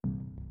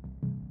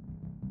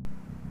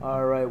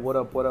All right, what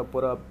up, what up,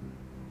 what up,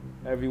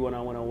 everyone?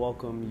 I want to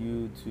welcome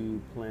you to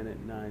Planet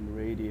 9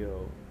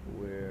 Radio,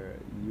 where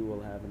you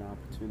will have an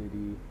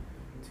opportunity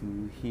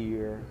to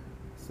hear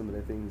some of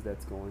the things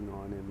that's going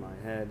on in my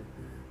head.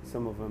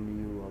 Some of them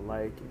you will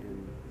like,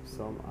 and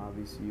some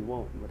obviously you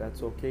won't, but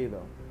that's okay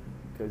though,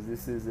 because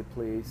this is a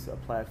place, a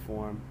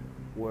platform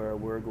where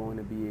we're going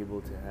to be able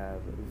to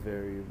have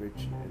very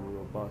rich and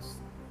robust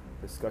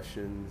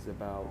discussions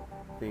about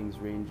things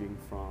ranging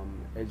from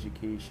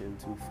education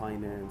to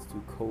finance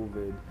to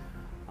COVID,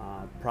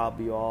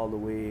 probably all the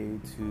way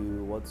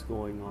to what's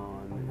going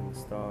on in the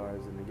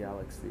stars and the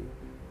galaxy.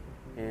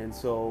 And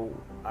so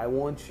I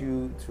want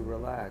you to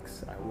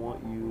relax. I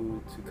want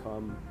you to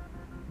come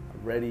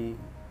ready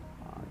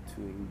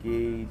to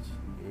engage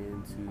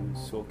and to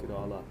soak it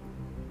all up.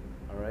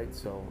 All right,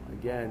 so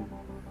again,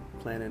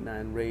 Planet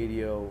 9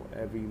 Radio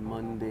every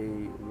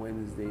Monday,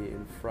 Wednesday,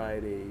 and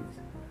Fridays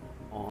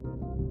on